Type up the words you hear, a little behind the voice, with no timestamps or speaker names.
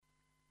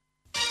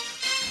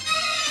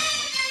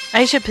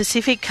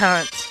Asia-Pacific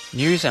Currents.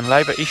 News and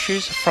labour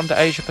issues from the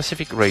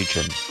Asia-Pacific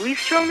region. We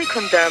strongly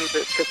condemn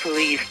the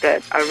police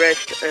that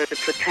arrest the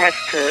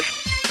protesters.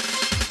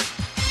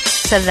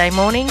 Saturday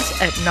mornings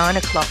at 9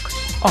 o'clock.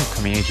 On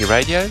Community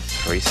Radio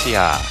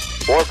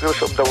 3CR.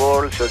 Workers of the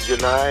world should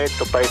unite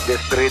to fight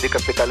this greedy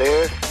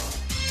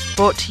capitalists.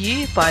 Brought to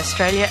you by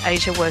Australia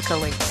Asia Worker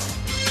Links.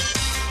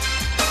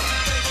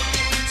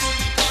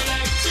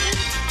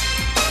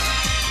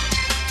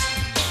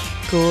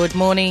 Good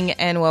morning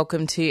and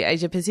welcome to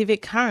Asia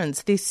Pacific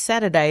Currents. This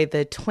Saturday,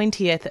 the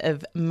 20th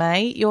of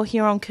May, you're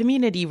here on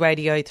Community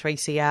Radio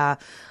 3CR.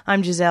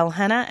 I'm Giselle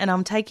Hanna and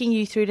I'm taking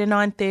you through to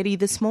 9:30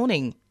 this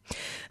morning.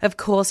 Of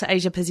course,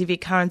 Asia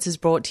Pacific Currents is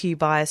brought to you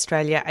by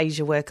Australia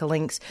Asia Worker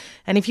Links.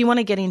 And if you want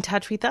to get in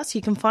touch with us,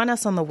 you can find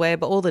us on the web,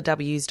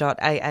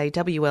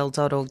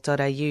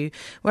 allthews.aawl.org.au.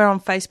 We're on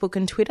Facebook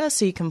and Twitter,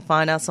 so you can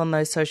find us on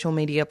those social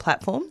media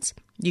platforms.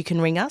 You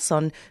can ring us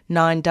on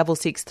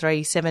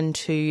 9663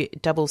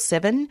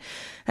 7277.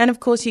 And of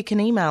course, you can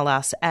email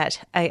us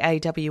at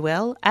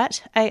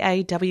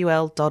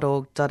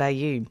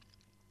aawl@aawl.org.au.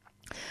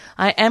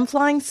 I am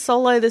flying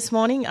solo this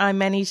morning. I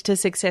managed to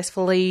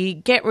successfully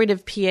get rid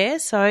of Pierre,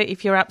 so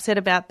if you're upset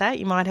about that,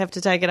 you might have to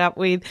take it up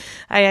with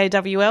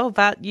AAWL,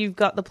 but you've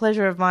got the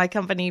pleasure of my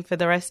company for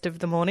the rest of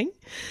the morning,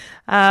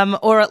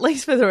 or at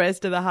least for the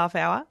rest of the half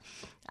hour.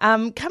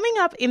 Coming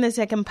up in the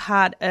second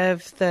part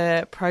of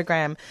the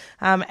program,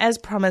 as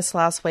promised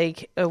last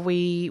week,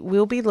 we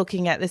will be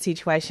looking at the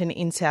situation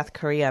in South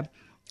Korea.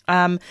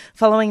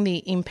 Following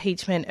the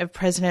impeachment of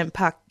President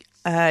Park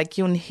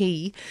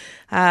Geun-hye,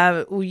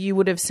 you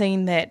would have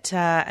seen that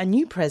a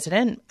new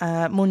president,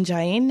 Moon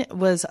Jae-in,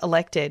 was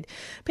elected.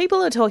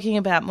 People are talking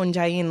about Moon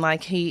Jae-in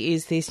like he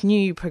is this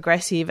new,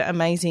 progressive,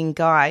 amazing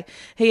guy.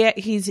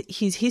 His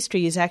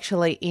history is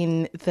actually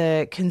in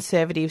the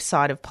conservative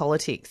side of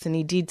politics, and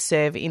he did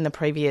serve in the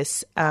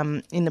previous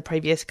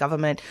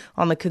government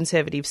on the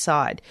conservative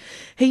side.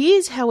 He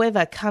is,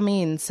 however, come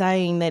in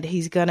saying that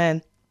he's going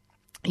to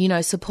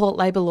support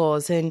labour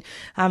laws and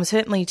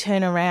certainly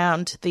turn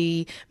around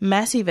the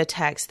massive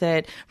attacks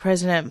that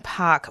President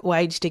Park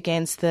waged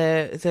against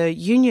the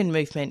union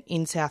movement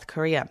in South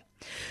Korea.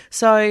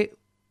 So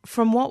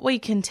from what we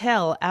can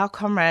tell, our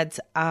comrades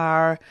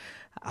are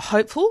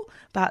hopeful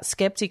but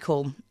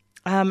sceptical.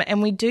 And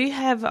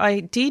I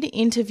did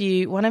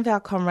interview one of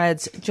our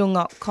comrades,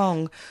 Jung-ok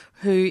Kong,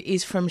 who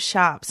is from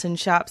Sharps, and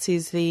Sharps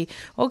is the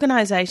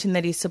organisation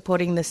that is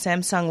supporting the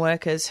Samsung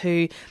workers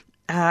who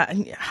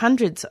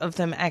hundreds of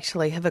them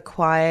actually have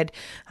acquired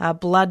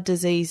blood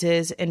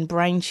diseases and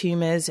brain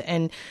tumours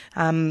and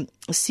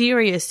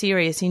serious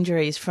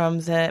injuries from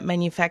the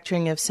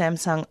manufacturing of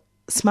Samsung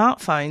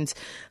smartphones,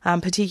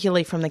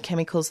 particularly from the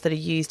chemicals that are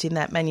used in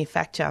that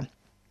manufacture.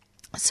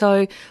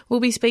 So we'll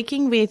be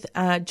speaking with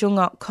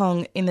Jung-ok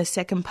Kong in the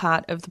second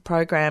part of the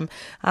program,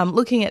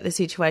 looking at the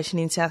situation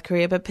in South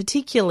Korea, but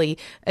particularly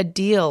a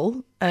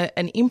deal,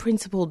 an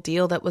in-principle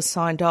deal that was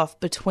signed off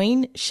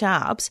between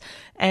Sharps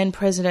and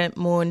President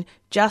Moon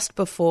just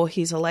before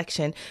his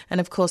election, and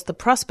of course the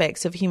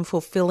prospects of him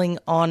fulfilling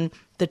on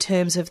the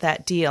terms of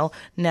that deal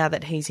now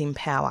that he's in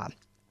power.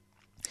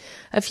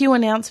 A few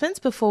announcements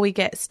before we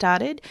get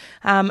started.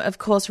 Of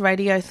course,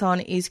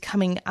 Radiothon is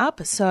coming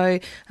up, so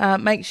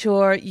make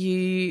sure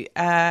you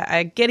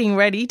are getting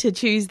ready to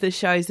choose the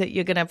shows that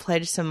you're going to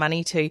pledge some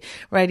money to.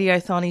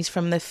 Radiothon is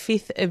from the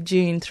 5th of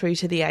June through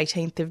to the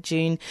 18th of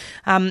June.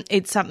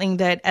 It's something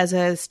that as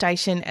a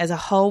station as a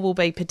whole will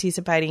be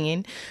participating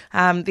in.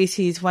 This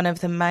is one of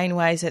the main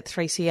ways that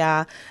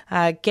 3CR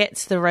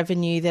gets the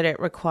revenue that it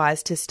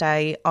requires to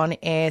stay on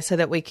air so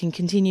that we can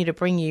continue to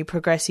bring you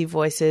progressive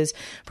voices,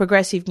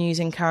 progressive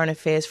news and current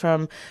affairs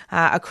from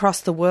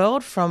across the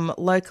world, from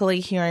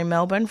locally here in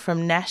Melbourne,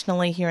 from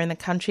nationally here in the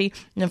country,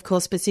 and of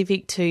course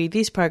specific to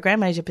this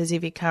program, Asia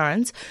Pacific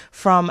Currents,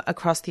 from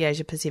across the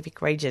Asia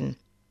Pacific region.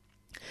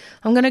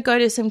 I'm going to go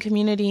to some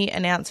community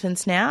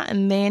announcements now,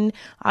 and then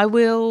I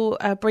will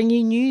bring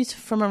you news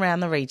from around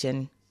the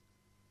region.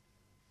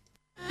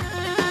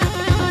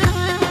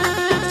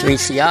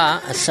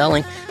 3CR are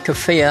selling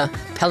keffiyeh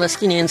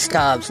Palestinian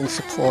scarves in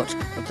support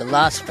of the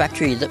last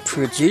factory that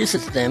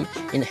produces them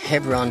in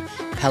Hebron,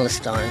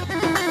 Palestine.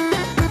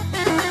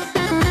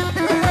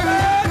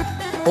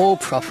 All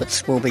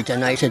profits will be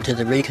donated to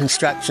the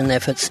reconstruction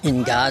efforts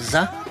in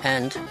Gaza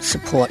and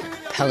support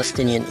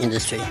Palestinian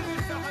industry.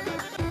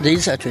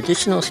 These are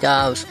traditional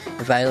scarves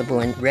available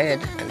in red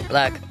and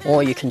black,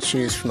 or you can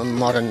choose from a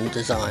modern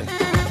design.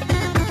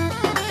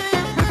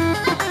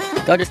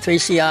 Go to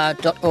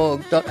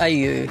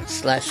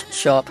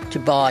 3cr.org.au/shop to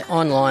buy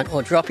online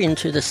or drop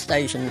into the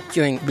station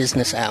during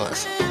business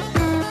hours.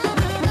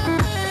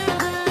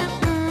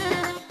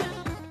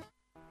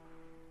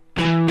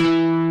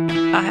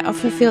 I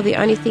often feel the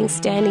only thing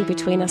standing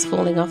between us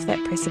falling off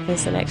that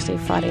precipice and actually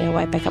fighting our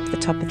way back up the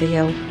top of the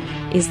hill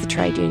is the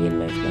trade union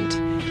movement.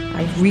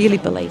 I really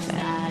believe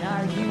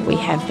that. We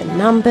have the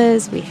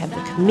numbers, we have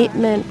the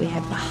commitment, we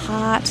have the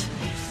heart,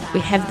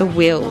 we have the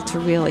will to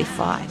really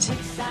fight.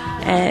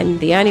 And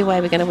the only way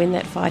we're going to win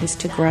that fight is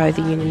to grow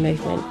the union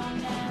movement.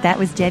 That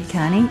was Jed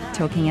Carney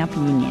talking up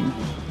union.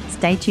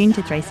 Stay tuned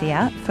to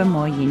 3CR for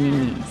more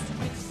union news.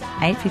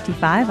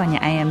 8:55 on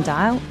your AM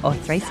dial or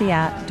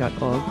 3cr.org.au.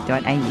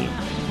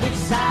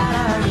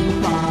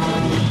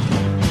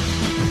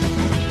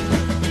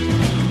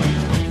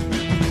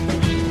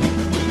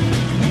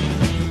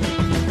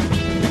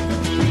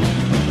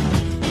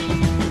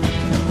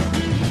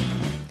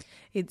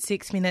 It's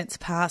 6 minutes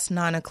past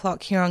 9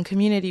 o'clock here on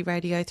Community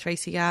Radio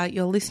 3CR.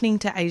 You're listening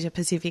to Asia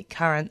Pacific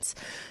Currents.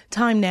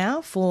 Time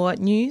now for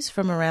news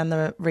from around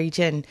the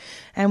region.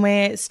 And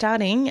we're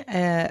starting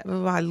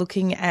by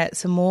looking at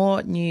some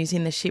more news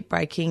in the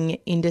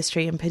shipbreaking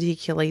industry and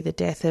particularly the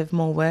death of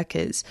more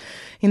workers.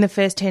 In the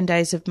first 10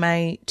 days of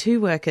May, 2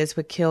 workers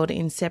were killed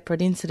in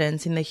separate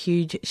incidents in the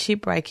huge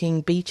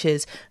shipbreaking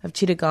beaches of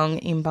Chittagong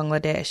in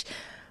Bangladesh.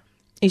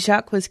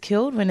 Ishaq was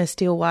killed when a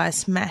steel wire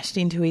smashed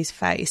into his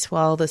face,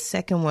 while the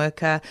second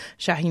worker,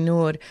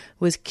 Shahinur,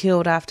 was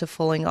killed after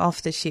falling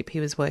off the ship he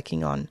was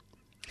working on.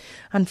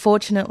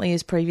 Unfortunately,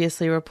 as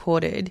previously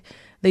reported,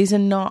 these are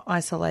not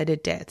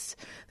isolated deaths.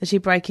 The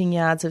shipbreaking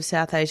yards of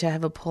South Asia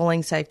have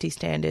appalling safety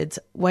standards,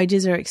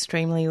 wages are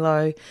extremely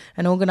low,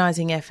 and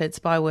organising efforts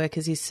by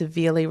workers is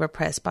severely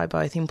repressed by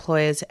both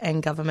employers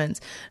and governments.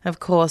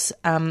 Of course,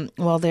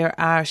 while there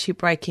are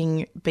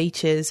shipbreaking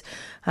beaches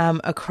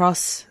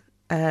across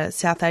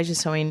South Asia,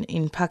 so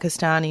in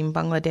Pakistan, in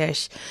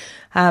Bangladesh.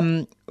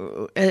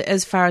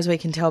 As far as we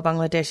can tell,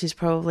 Bangladesh is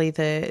probably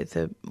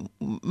the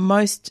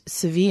most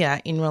severe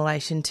in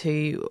relation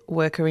to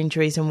worker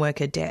injuries and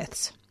worker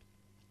deaths.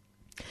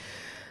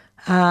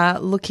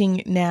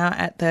 Looking now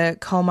at the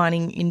coal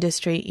mining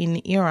industry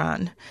in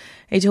Iran,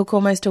 it took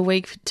almost a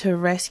week for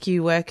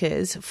rescue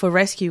workers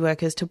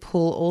to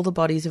pull all the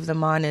bodies of the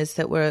miners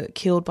that were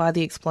killed by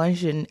the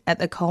explosion at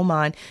the coal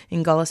mine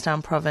in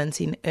Golestan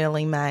province in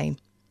early May.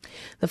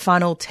 The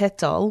final death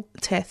toll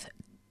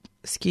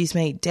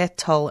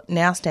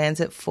now stands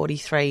at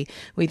 43,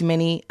 with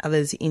many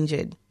others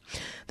injured.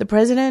 The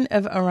president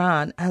of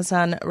Iran,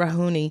 Hassan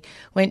Rouhani,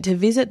 went to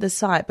visit the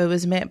site but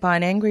was met by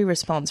an angry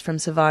response from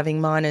surviving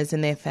miners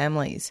and their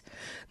families.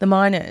 The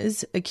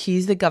miners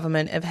accused the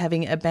government of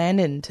having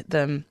abandoned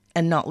them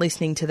and not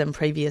listening to them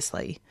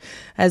previously.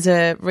 As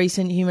a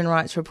recent human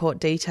rights report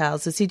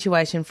details, the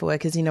situation for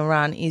workers in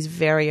Iran is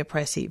very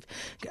oppressive.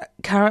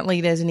 Currently,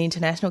 there's an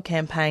international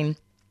campaign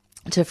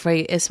to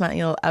free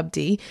Ismail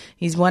Abdi.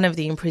 He's one of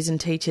the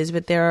imprisoned teachers,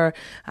 but there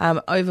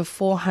are over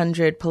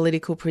 400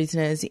 political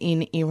prisoners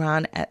in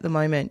Iran at the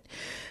moment.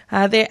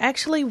 There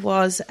actually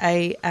was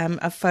a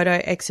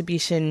photo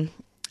exhibition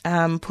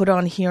put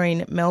on here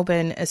in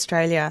Melbourne,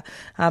 Australia,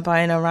 by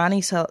an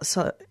Irani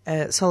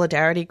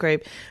solidarity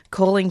group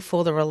calling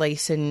for the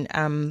release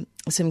and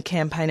some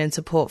campaign and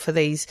support for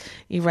these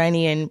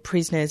Iranian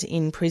prisoners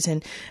in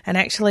prison. And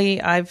actually,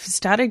 I've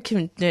started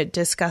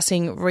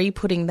discussing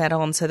re-putting that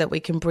on so that we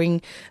can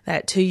bring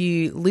that to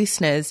you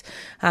listeners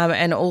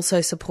and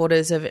also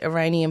supporters of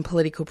Iranian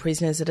political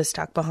prisoners that are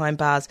stuck behind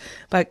bars.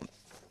 But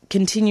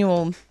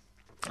continual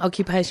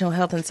occupational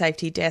health and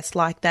safety deaths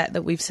like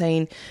that we've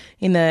seen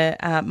in the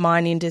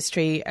mine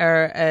industry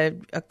are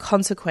a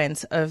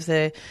consequence of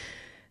the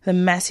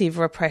massive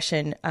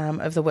repression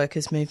of the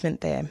workers' movement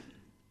there.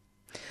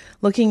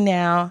 Looking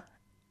now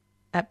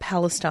at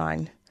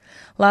Palestine.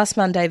 Last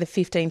Monday, the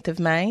 15th of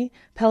May,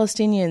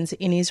 Palestinians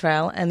in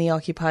Israel and the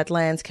occupied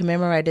lands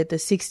commemorated the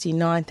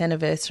 69th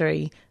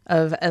anniversary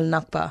of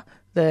Al-Nakba,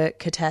 the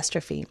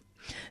catastrophe.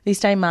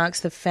 This day marks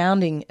the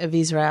founding of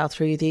Israel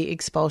through the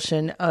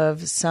expulsion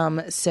of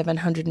some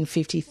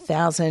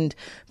 750,000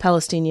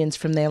 Palestinians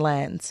from their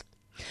lands.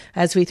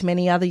 As with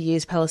many other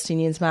years,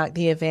 Palestinians marked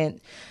the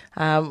event.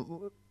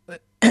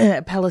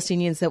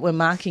 Palestinians that were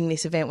marking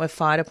this event were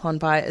fired upon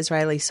by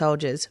Israeli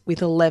soldiers,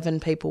 with 11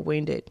 people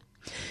wounded.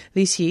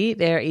 This year,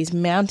 there is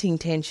mounting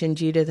tension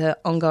due to the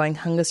ongoing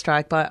hunger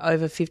strike by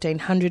over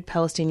 1,500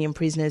 Palestinian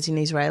prisoners in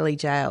Israeli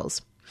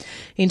jails.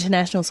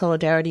 International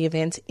solidarity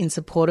events in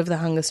support of the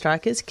hunger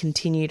strikers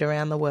continued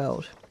around the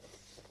world.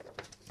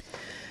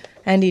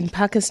 And in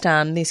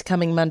Pakistan, this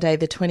coming Monday,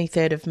 the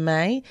 23rd of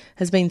May,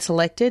 has been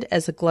selected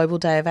as a global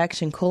day of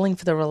action calling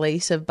for the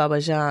release of Baba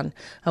Jan,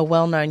 a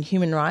well-known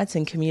human rights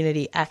and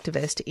community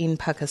activist in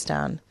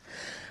Pakistan.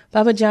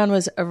 Baba Jan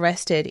was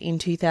arrested in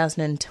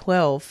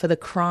 2012 for the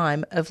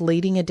crime of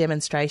leading a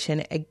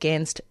demonstration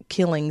against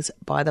killings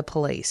by the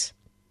police.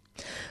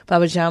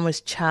 Baba Jan was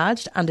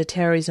charged under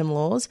terrorism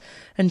laws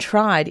and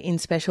tried in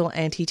special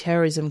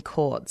anti-terrorism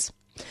courts.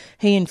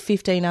 He and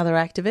 15 other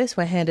activists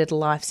were handed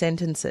life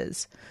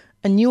sentences.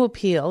 A new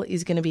appeal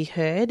is going to be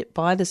heard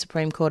by the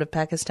Supreme Court of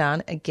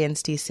Pakistan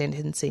against his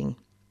sentencing.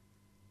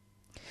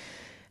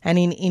 And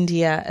in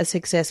India, a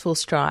successful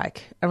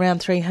strike. Around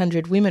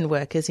 300 women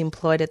workers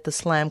employed at the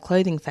Slam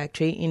clothing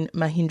factory in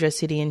Mahindra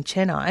City in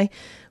Chennai,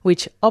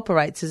 which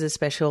operates as a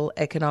special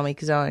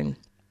economic zone.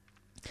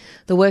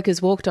 The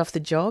workers walked off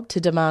the job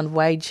to demand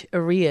wage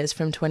arrears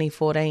from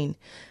 2014,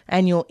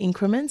 annual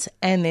increments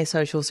and their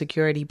social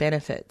security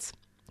benefits.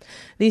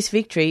 This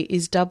victory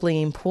is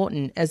doubly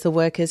important as the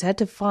workers had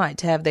to fight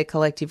to have their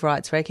collective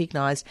rights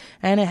recognised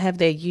and to have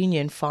their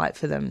union fight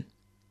for them.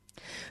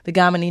 The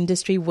garment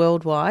industry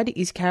worldwide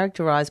is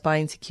characterised by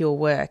insecure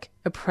work,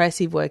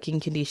 oppressive working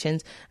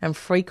conditions and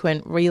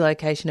frequent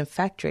relocation of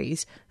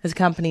factories as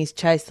companies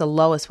chase the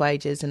lowest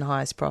wages and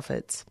highest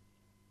profits.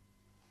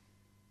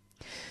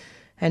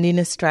 And in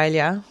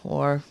Australia,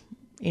 or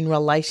in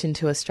relation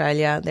to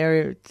Australia,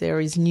 there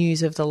is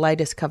news of the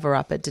latest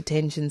cover-up at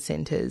detention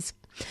centres.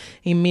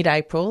 In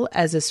mid-April,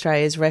 as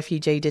Australia's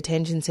refugee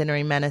detention centre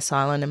in Manus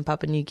Island in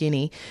Papua New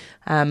Guinea,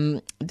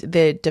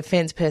 the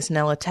defence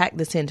personnel attacked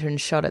the centre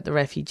and shot at the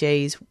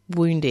refugees,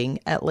 wounding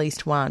at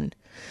least one.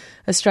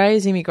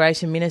 Australia's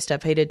Immigration Minister,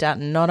 Peter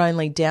Dutton, not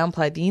only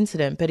downplayed the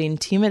incident but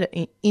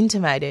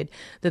intimated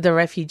that the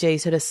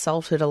refugees had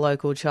assaulted a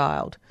local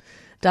child.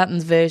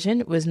 Dutton's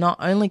version was not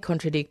only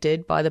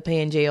contradicted by the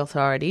PNG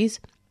authorities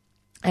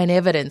and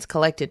evidence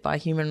collected by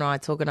human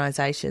rights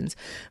organisations,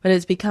 but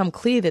it's become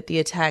clear that the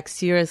attack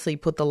seriously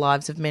put the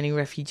lives of many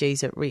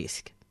refugees at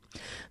risk.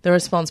 The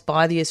response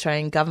by the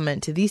Australian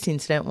government to this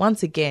incident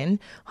once again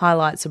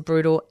highlights the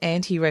brutal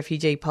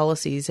anti-refugee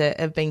policies that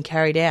have been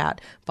carried out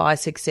by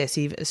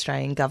successive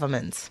Australian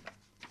governments.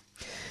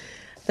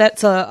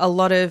 That's a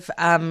lot of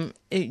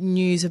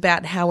news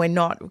about how we're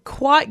not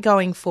quite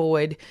going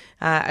forward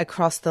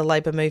across the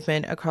labour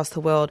movement across the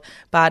world,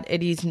 but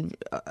it is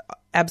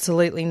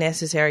absolutely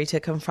necessary to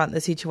confront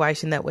the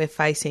situation that we're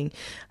facing.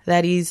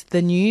 That is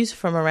the news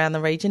from around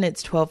the region.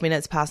 It's 12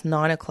 minutes past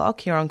 9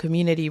 o'clock here on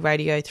Community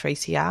Radio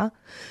 3CR.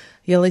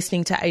 You're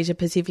listening to Asia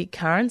Pacific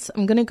Currents.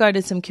 I'm going to go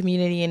to some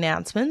community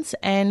announcements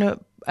and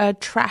a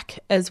track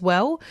as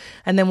well,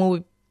 and then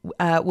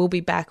we'll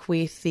be back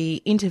with the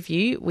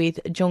interview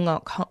with Jung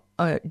Ok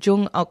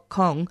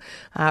Kong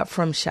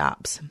from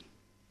Sharps.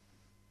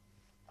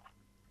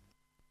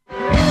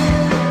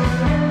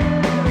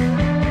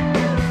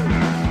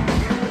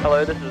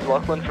 Hello, this is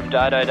Lachlan from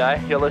Dido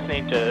Day. You're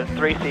listening to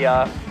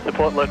 3CR,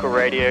 support local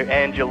radio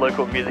and your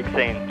local music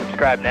scene.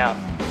 Subscribe now.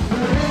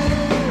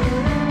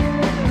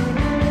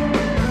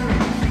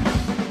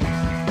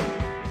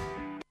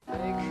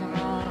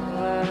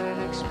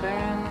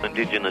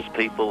 Indigenous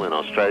people in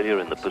Australia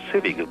and the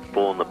Pacific have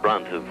borne the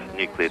brunt of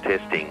nuclear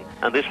testing,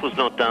 and this was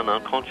not done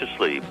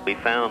unconsciously. We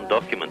found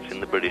documents in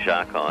the British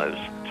archives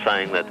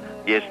saying that,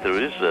 yes,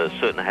 there is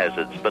certain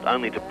hazards, but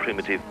only to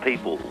primitive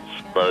peoples,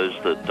 those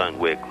that don't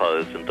wear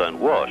clothes and don't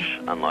wash,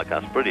 unlike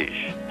us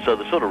British. So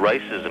the sort of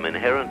racism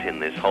inherent in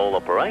this whole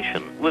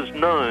operation was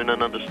known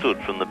and understood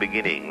from the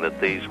beginning,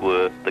 that these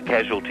were the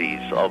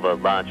casualties of a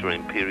larger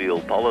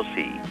imperial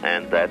policy,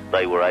 and that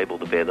they were able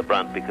to bear the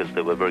brunt because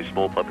there were very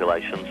small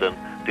populations and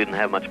didn't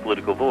have much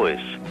political voice.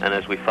 And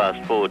as we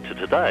fast forward to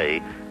today,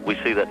 we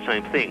see that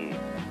same thing.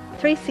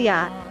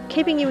 3CR,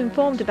 keeping you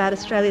informed about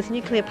Australia's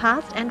nuclear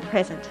past and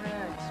present.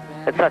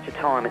 At such a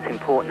time, it's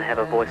important to have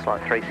a voice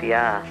like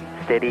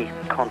 3CR, steady,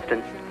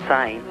 constant,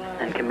 sane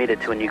and committed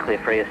to a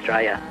nuclear-free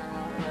Australia.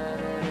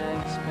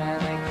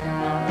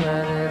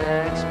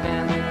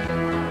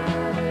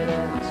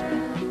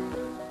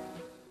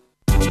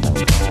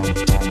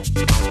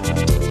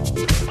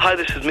 Hi,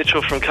 this is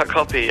Mitchell from Cut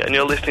Copy, and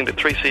you're listening to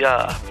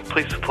 3CR.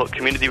 Please support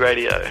community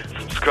radio.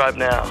 Subscribe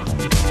now.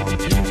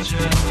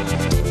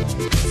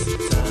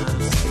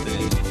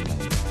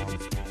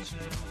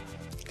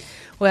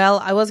 Well,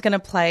 I was going to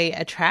play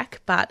a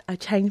track, but I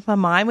changed my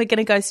mind. We're going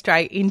to go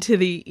straight into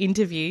the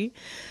interview.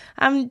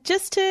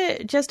 Just to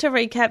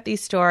recap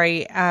this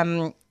story,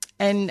 and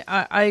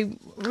I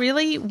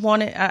really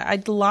want it.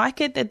 I'd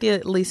like it that the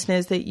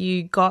listeners, that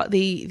you got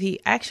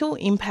the actual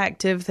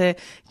impact of the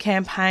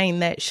campaign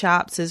that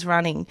Sharps is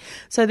running.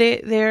 So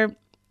there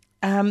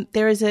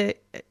is a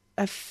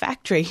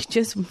factory,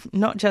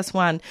 not just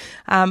one,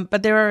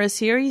 but there are a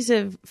series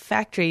of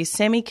factories,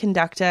 in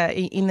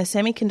the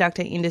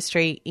semiconductor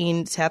industry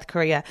in South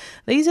Korea.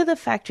 These are the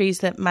factories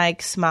that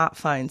make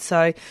smartphones.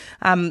 So,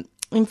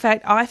 in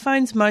fact,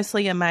 iPhones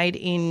mostly are made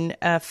in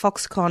a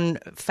Foxconn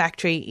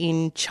factory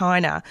in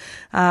China.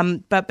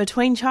 But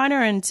between China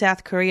and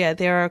South Korea,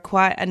 there are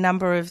quite a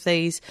number of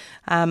these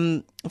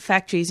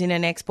factories in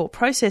an export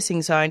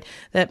processing zone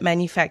that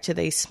manufacture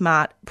these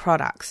smart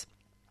products.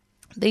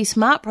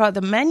 The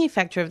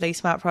manufacture of these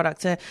smart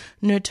products are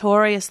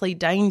notoriously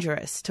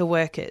dangerous to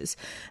workers,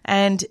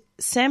 and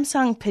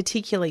Samsung,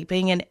 particularly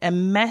being a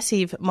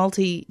massive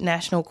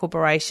multinational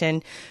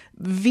corporation,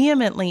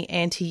 vehemently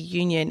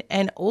anti-union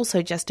and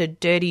also just a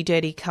dirty,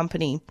 dirty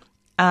company,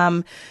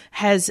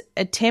 has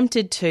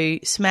attempted to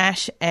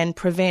smash and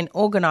prevent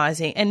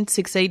organising, and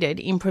succeeded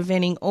in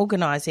preventing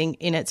organising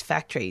in its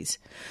factories.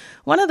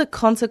 One of the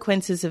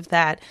consequences of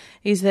that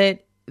is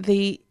that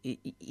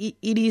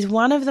it is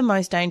one of the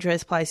most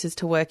dangerous places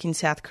to work in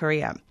South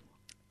Korea.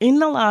 In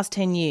the last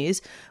 10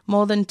 years,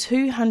 more than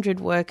 200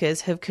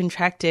 workers have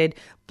contracted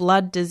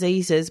blood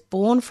diseases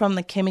born from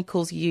the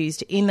chemicals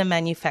used in the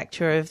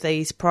manufacture of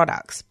these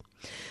products.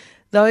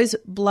 Those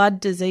blood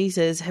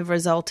diseases have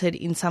resulted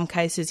in some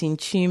cases in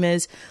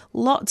tumours,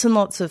 lots and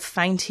lots of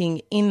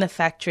fainting in the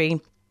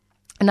factory,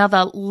 and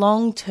other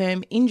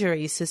long-term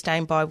injuries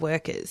sustained by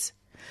workers.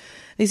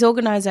 This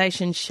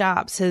organisation,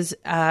 Sharps, has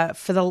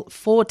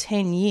for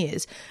 10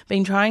 years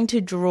been trying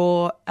to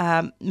draw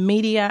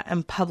media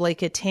and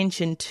public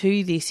attention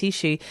to this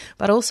issue,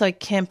 but also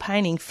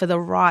campaigning for the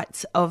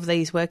rights of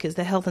these workers,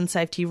 the health and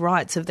safety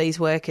rights of these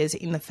workers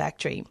in the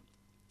factory.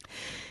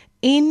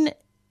 In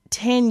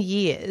 10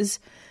 years,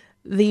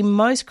 the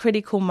most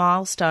critical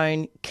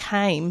milestone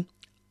came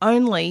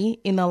only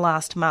in the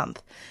last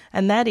month,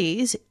 and that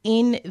is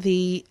in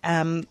the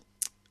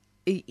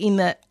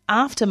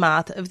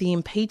aftermath of the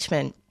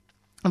impeachment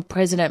of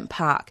President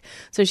Park.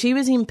 So she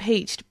was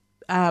impeached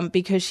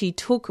because she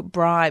took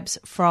bribes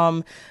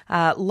from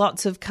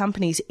lots of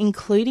companies,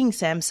 including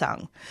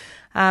Samsung.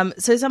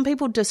 So some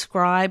people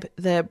describe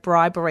the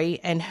bribery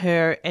and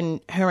her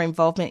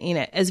involvement in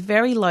it as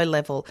very low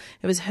level.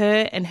 It was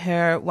her and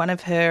one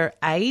of her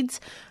aides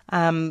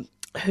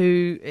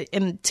who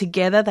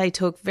together they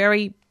took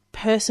very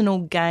personal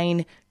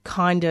gain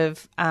kind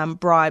of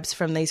bribes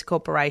from these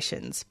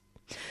corporations.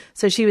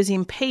 So she was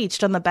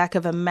impeached on the back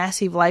of a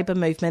massive labour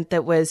movement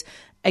that was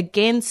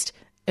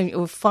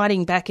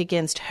fighting back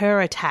against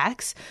her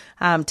attacks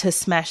to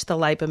smash the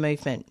labour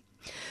movement.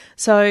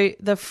 So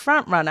the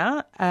front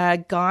runner,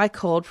 a guy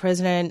called Moon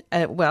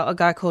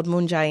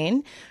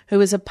Jae-in, who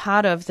was a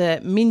part of the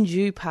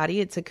Minju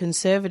Party, it's a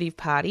conservative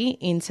party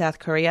in South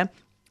Korea,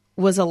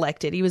 was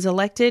elected. He was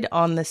elected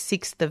on the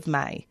 6th of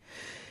May.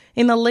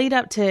 In the lead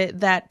up to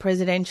that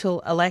presidential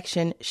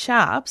election,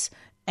 Sharps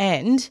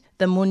and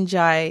the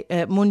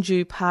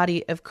Munju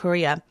Party of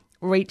Korea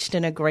reached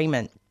an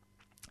agreement.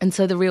 And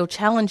so the real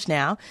challenge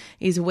now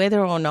is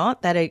whether or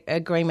not that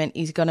agreement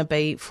is going to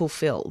be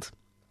fulfilled.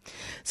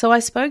 So I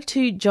spoke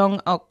to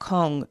Jong Ok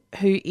Kong,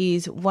 who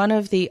is one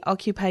of the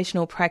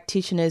occupational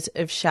practitioners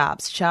of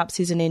Sharps. Sharps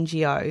is an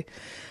NGO.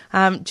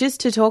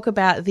 Just to talk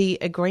about the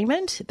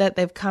agreement that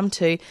they've come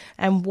to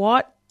and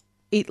what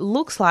it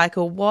looks like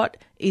or what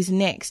is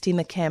next in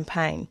the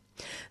campaign.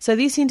 So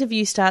this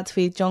interview starts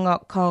with Jong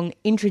Ok Kong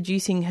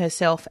introducing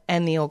herself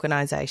and the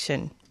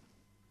organisation.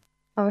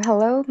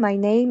 Hello, my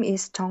name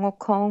is Jong Ok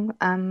Kong.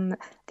 I'm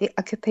the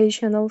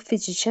occupational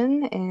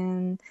physician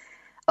and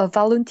a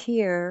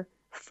volunteer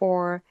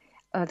for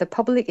the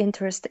public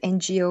interest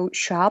NGO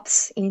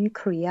Sharps in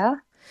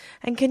Korea.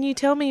 And can you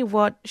tell me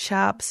what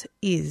Sharps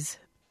is?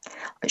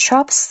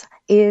 Sharps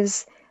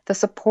is the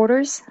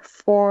supporters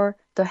for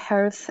the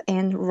health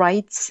and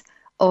rights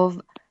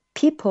of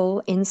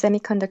people in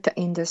semiconductor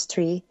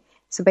industry.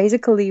 So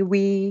basically,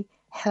 we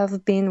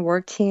have been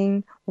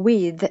working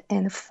with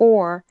and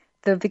for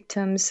the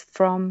victims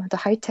from the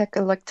high-tech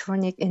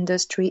electronic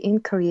industry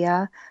in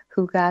Korea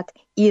who got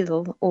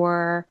ill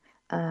or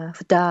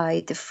who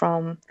died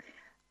from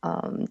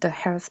the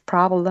health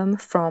problem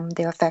from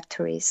their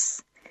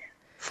factories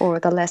for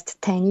the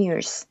last 10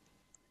 years.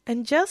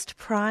 And just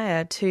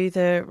prior to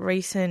the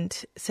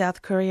recent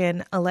South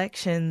Korean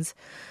elections,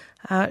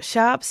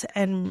 Sharps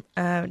and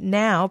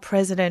now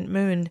President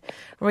Moon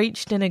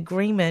reached an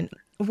agreement.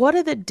 What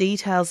are the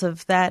details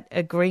of that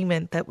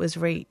agreement that was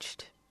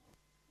reached?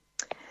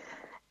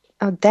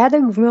 That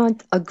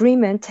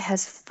agreement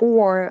has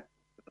 4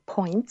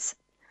 points.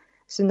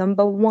 So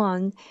number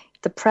 1,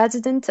 the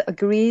president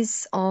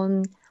agrees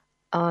on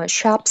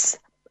Sharps'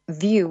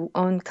 view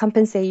on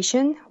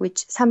compensation,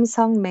 which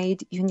Samsung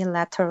made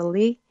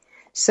unilaterally.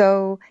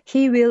 So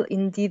he will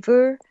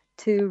endeavor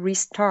to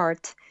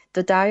restart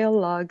the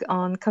dialogue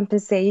on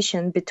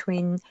compensation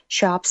between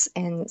Sharps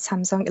and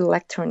Samsung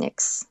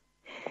Electronics.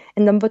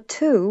 And number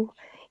 2,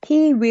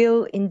 he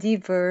will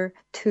endeavor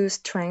to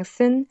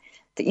strengthen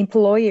the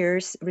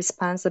employer's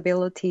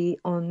responsibility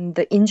on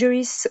the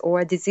injuries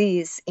or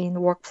disease in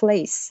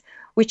workplace,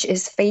 which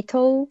is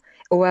fatal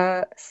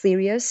or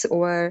serious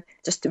or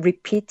just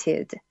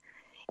repeated.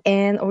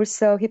 And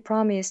also he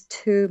promised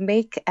to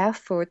make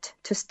effort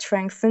to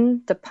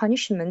strengthen the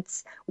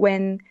punishments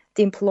when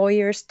the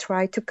employers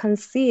try to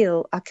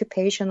conceal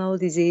occupational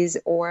disease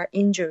or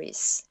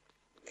injuries.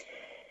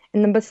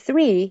 And number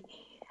 3,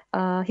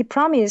 he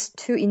promised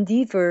to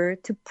endeavor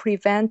to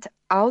prevent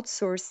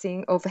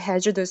outsourcing of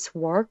hazardous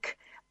work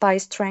by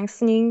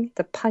strengthening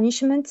the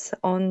punishments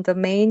on the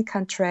main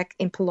contract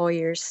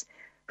employers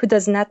who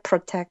does not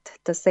protect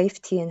the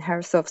safety and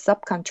health of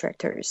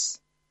subcontractors.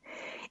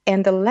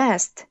 And the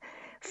last,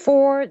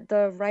 for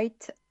the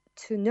right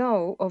to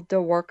know of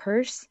the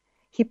workers,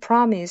 he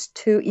promised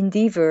to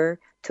endeavor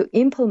to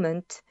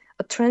implement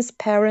a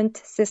transparent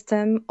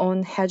system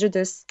on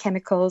hazardous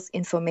chemicals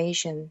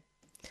information.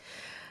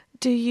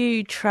 Do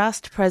you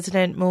trust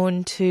President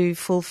Moon to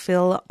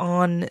fulfill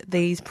on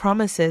these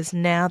promises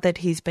now that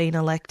he's been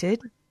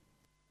elected?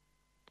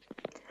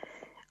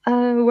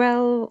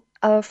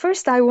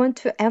 First I want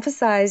to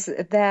emphasize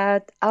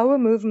that our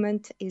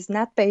movement is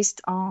not based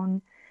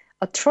on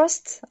a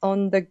trust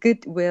on the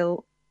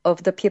goodwill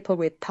of the people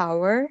with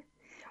power.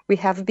 We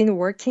have been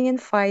working and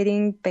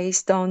fighting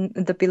based on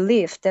the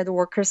belief that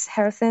workers'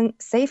 health and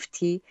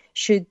safety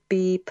should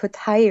be put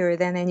higher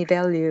than any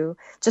value,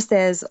 just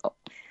as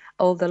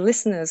all the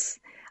listeners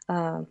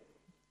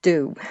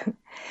do.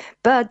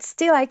 But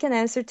still, I can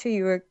answer to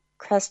your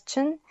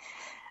question.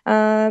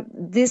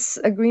 This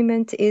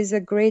agreement is a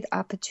great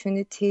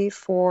opportunity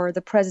for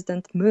the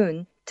President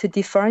Moon to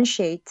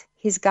differentiate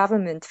his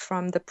government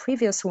from the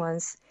previous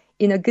ones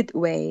in a good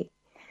way.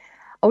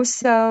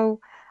 Also,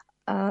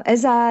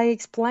 as I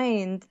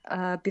explained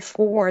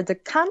before, the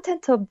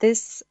content of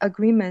this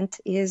agreement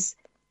is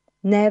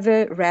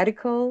never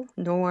radical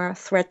nor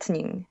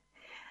threatening.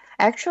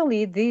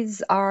 Actually,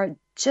 these are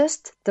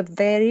just the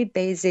very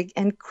basic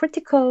and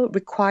critical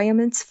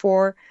requirements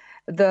for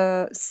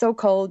the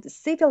so-called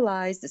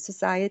civilized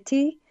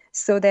society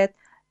so that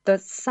the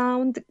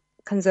sound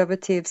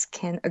conservatives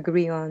can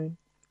agree on.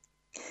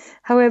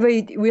 However,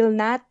 it will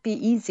not be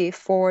easy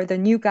for the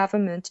new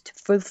government to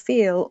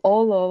fulfill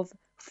all of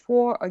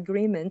 4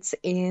 agreements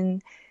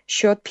in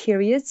short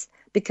periods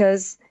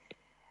because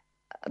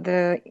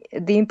the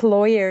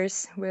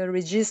employers will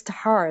resist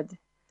hard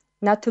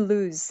not to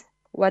lose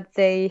what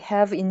they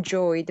have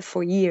enjoyed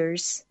for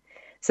years.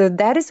 So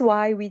that is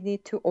why we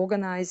need to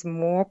organize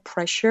more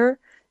pressure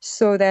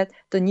so that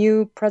the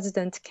new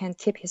president can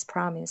keep his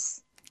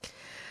promise.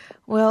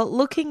 Well,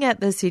 looking at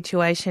the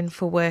situation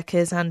for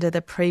workers under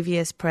the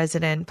previous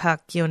president,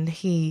 Park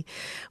Geun-hye,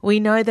 we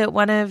know that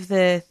one of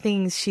the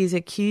things she's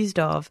accused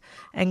of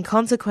and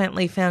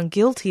consequently found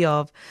guilty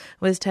of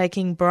was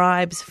taking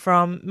bribes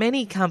from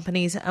many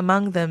companies,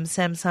 among them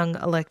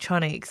Samsung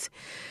Electronics.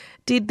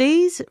 Did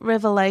these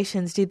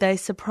revelations, did they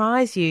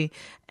surprise you?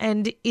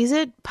 And is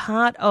it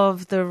part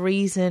of the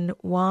reason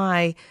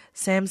why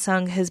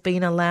Samsung has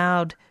been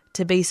allowed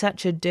to be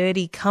such a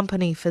dirty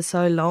company for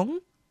so long?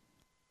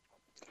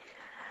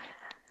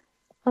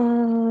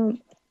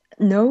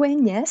 No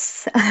and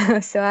yes.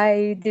 So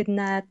I did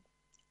not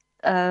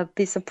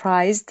be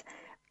surprised.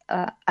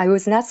 I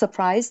was not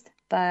surprised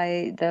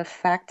by the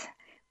fact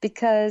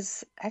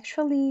because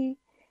actually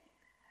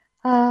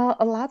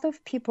a lot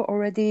of people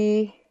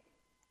already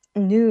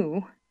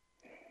knew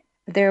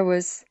there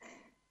was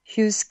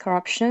huge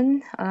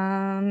corruption,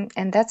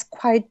 and that's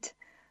quite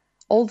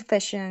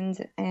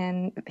old-fashioned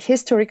and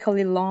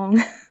historically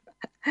long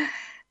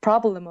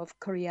problem of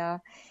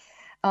Korea.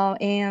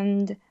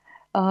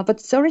 But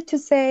sorry to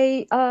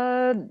say,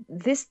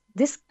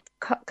 this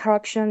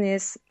corruption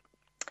is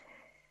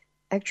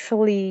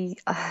actually,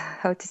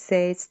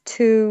 it's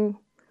too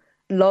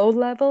low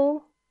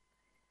level.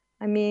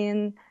 I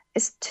mean,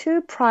 it's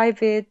too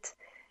private.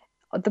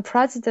 The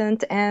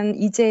president and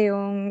Lee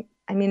Jae-yong,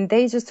 I mean,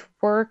 they just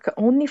work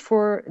only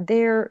for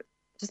their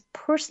just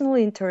personal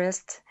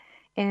interest.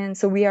 And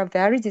so we are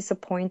very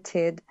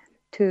disappointed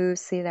to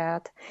see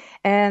that.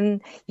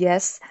 And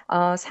yes,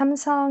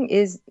 Samsung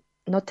is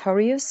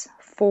notorious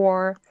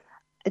for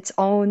its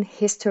own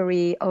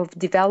history of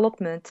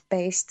development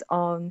based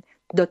on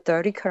the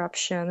dirty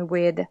corruption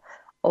with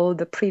all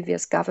the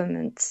previous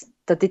governments,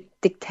 the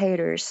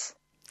dictators.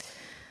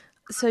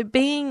 So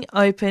being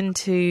open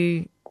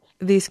to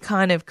this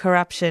kind of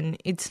corruption,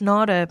 it's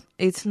not a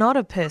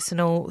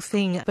personal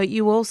thing, but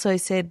you also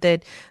said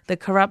that the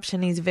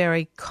corruption is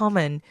very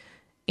common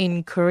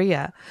in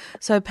Korea.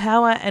 So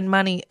power and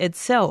money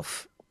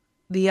itself,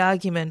 the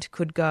argument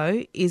could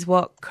go, is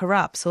what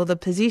corrupts, or the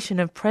position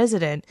of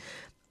president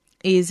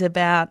is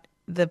about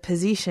the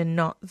position,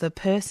 not the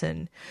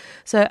person.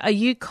 So are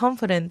you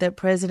confident that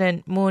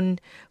President Moon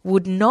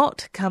would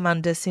not come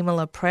under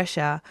similar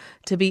pressure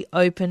to be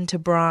open to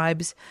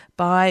bribes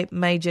by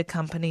major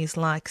companies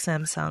like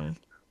Samsung?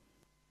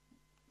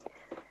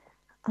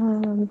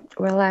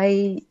 Well,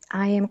 I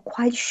am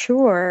quite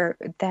sure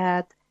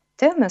that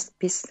there must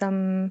be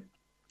some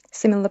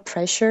similar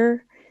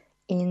pressure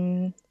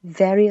in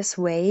various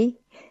ways,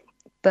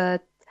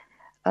 but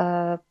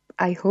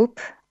I hope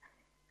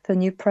the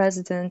new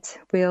president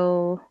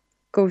will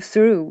go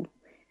through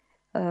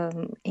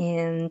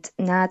and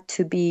not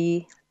to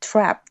be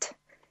trapped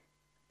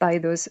by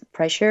those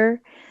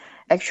pressure.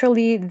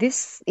 Actually,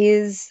 this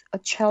is a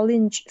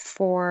challenge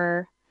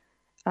for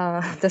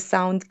the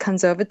sound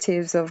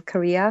conservatives of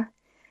Korea.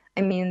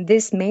 I mean,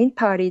 this main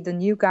party, the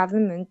new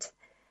government,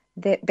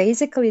 they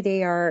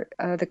are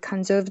the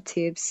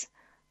conservatives,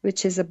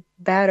 which is a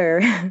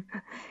better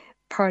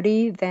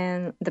party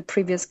than the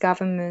previous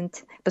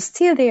government, but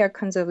still they are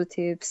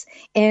conservatives.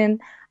 And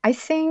I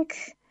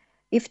think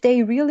if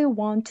they really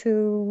want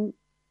to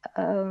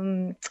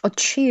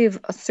achieve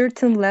a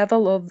certain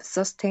level of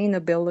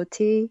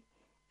sustainability,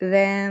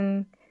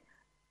 then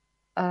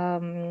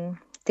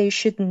they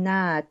should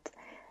not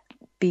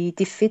be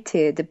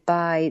defeated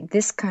by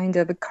this kind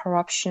of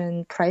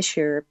corruption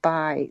pressure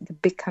by the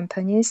big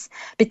companies,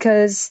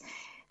 because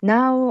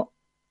now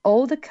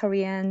all the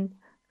Koreans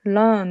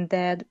learn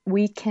that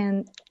we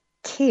can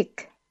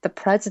kick the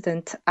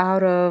president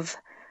out of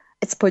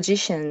its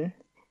position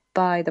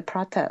by the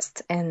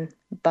protest and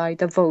by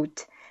the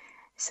vote.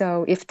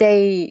 So if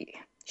they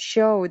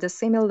show the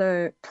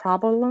similar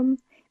problem,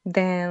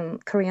 then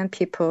Korean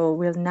people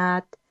will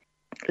not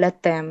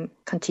let them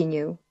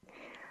continue.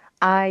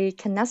 I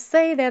cannot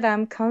say that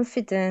I'm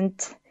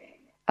confident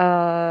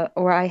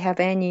or I have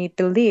any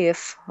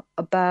belief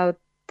about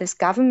this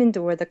government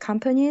or the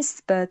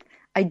companies, but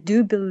I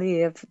do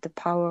believe the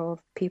power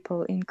of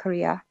people in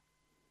Korea.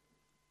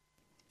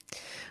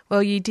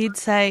 Well, you did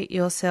say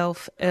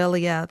yourself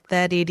earlier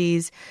that it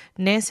is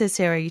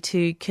necessary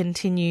to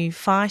continue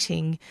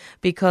fighting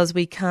because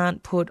we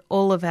can't put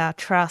all of our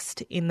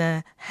trust in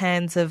the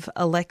hands of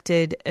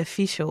elected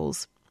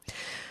officials.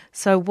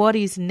 So what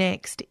is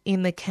next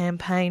in the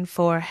campaign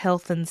for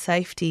health and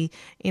safety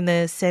in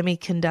the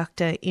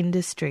semiconductor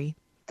industry?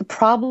 The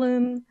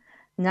problem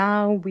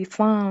now we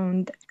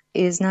found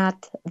is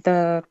not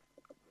the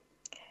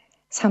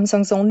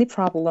Samsung's only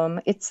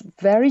problem. It's a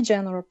very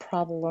general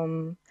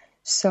problem.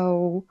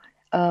 So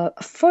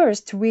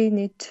first, we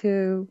need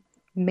to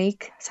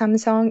make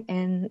Samsung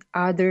and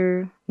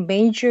other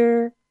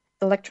major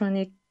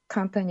electronic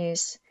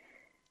companies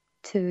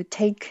to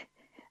take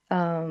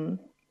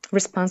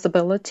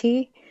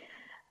responsibility,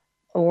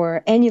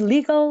 or any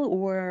legal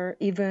or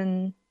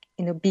even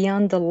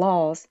beyond the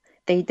laws.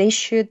 They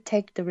should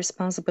take the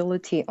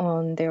responsibility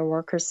on their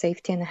workers'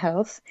 safety and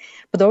health.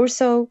 But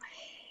also,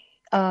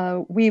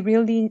 we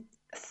really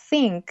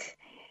think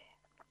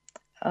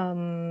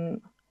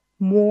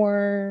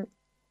more,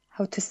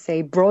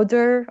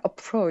 broader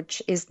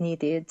approach is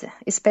needed,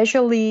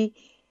 especially,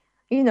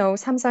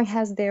 Samsung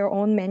has their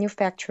own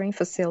manufacturing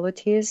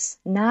facilities,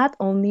 not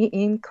only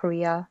in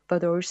Korea,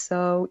 but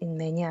also in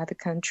many other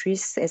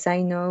countries. As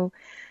I know,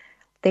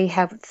 they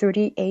have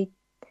 38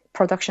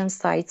 production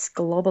sites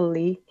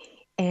globally,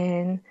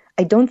 and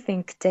I don't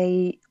think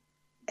they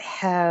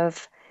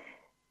have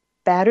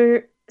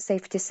better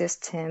safety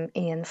system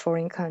in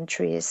foreign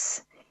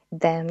countries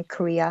than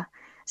Korea.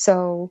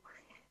 So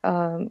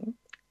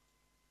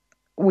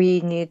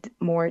we need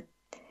more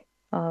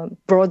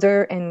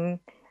broader and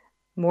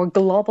more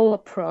global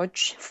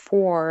approach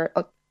for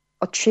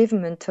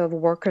achievement of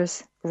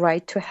workers'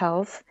 right to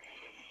health.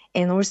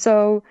 And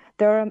also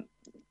there are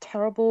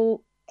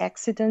terrible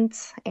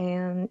accidents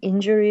and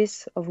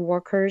injuries of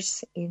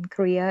workers in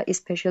Korea,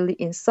 especially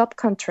in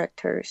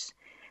subcontractors.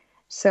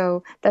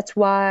 So that's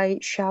why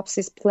SHOPS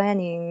is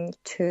planning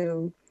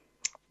to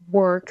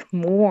work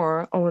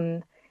more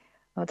on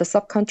the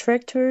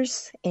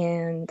subcontractors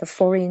and the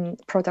foreign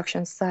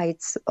production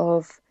sites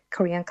of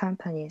Korean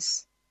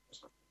companies.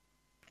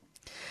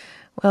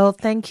 Well,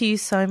 thank you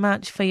so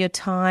much for your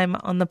time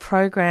on the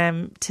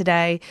program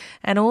today,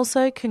 and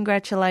also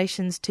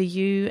congratulations to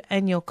you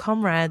and your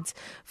comrades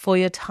for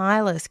your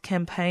tireless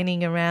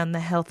campaigning around the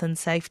health and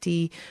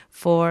safety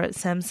for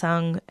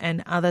Samsung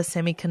and other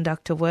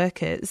semiconductor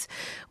workers.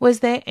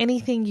 Was there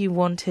anything you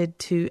wanted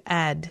to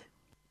add?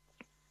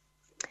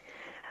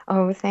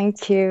 Oh,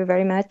 thank you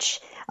very much.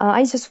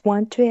 I just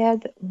want to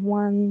add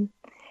one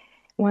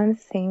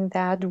thing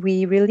that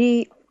we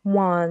really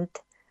want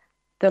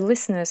the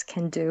listeners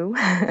can do.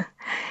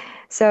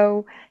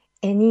 So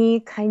any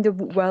kind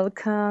of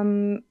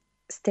welcome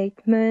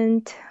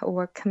statement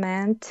or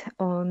comment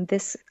on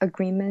this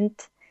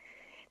agreement,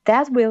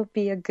 that will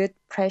be a good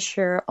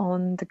pressure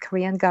on the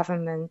Korean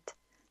government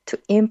to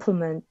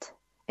implement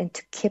and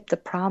to keep the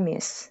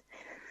promise.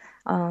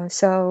 And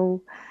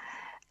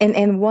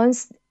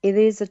once it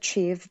is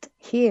achieved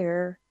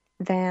here,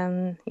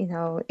 then,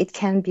 it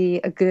can be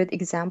a good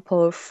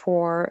example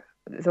for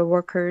the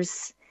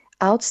workers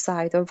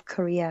outside of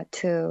Korea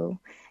too.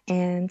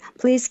 And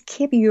please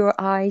keep your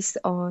eyes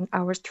on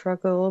our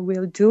struggle.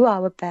 We'll do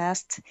our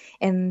best,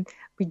 and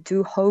we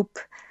do hope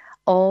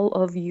all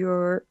of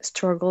your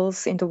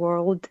struggles in the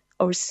world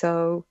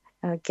also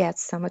get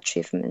some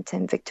achievement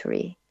and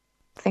victory.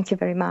 Thank you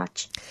very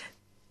much.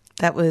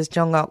 That was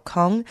Jong-ok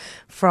Kong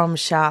from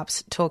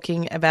SHOPS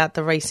talking about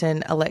the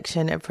recent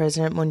election of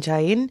President Moon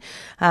Jae-in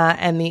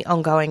and the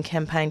ongoing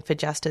campaign for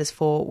justice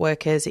for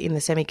workers in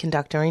the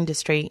semiconductor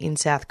industry in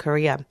South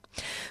Korea.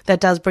 That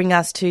does bring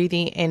us to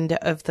the end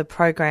of the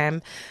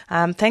program.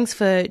 Thanks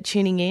for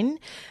tuning in.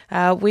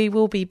 We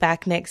will be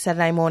back next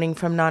Saturday morning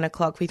from 9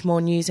 o'clock with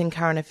more news and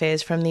current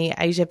affairs from the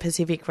Asia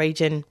Pacific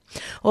region.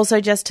 Also,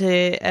 just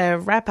to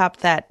wrap up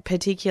that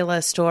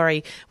particular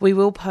story, we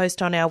will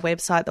post on our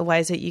website the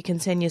ways that you can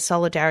send your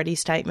solidarity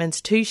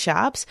statements to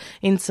SHOPS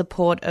in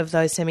support of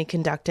those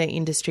semiconductor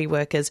industry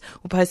workers.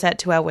 We'll post that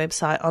to our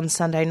website on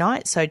Sunday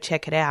night, so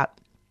check it out.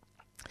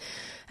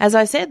 As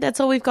I said, that's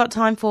all we've got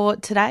time for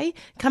today.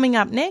 Coming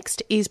up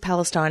next is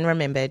Palestine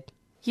Remembered.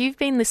 You've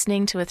been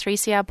listening to a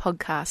 3CR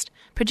podcast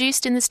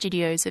produced in the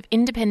studios of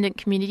independent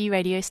community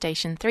radio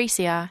station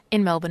 3CR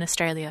in Melbourne,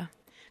 Australia.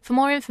 For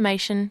more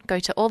information, go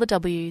to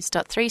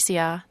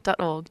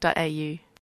allthews.3cr.org.au.